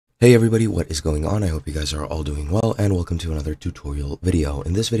Hey everybody, what is going on? I hope you guys are all doing well, and welcome to another tutorial video.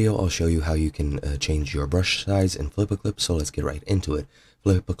 In this video, I'll show you how you can change your brush size in FlipaClip, so let's get right into it.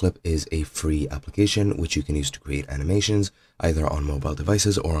 FlipaClip is a free application which you can use to create animations, either on mobile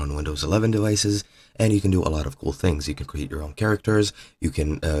devices or on Windows 11 devices, and you can do a lot of cool things. You can create your own characters, you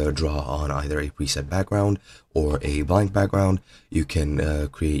can draw on either a preset background or a blank background, you can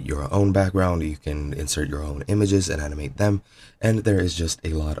create your own background, you can insert your own images and animate them, and there is just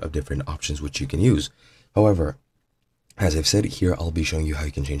a lot of different options which you can use. However, as I've said here, I'll be showing you how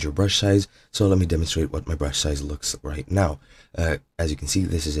you can change your brush size. So let me demonstrate what my brush size looks right now. As you can see,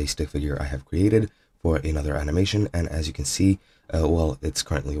 this is a stick figure I have created for another animation. And as you can see, well, it's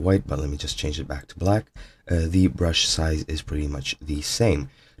currently white, but let me just change it back to black. The brush size is pretty much the same.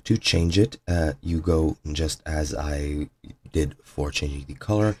 To change it, you go just as I did for changing the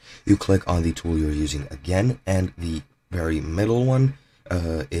color. You click on the tool you're using again, and the very middle one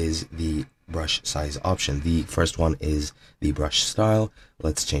is the brush size option. The first one is the brush style.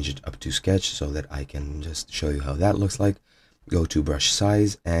 Let's change it up to sketch so that I can just show you how that looks like. Go to brush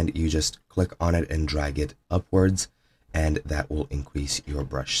size and you just click on it and drag it upwards, and that will increase your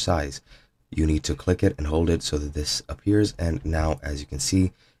brush size. You need to click it and hold it so that this appears, and now as you can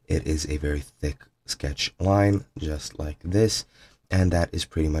see, it is a very thick sketch line just like this. And that is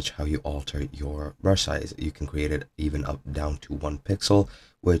pretty much how you alter your brush size. You can create it even up down to 1 pixel,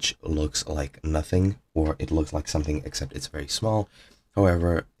 which looks like nothing, or it looks like something except it's very small.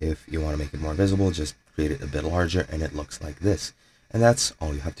 However, if you want to make it more visible, just create it a bit larger and it looks like this. And that's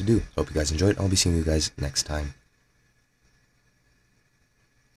all you have to do. Hope you guys enjoyed. I'll be seeing you guys next time.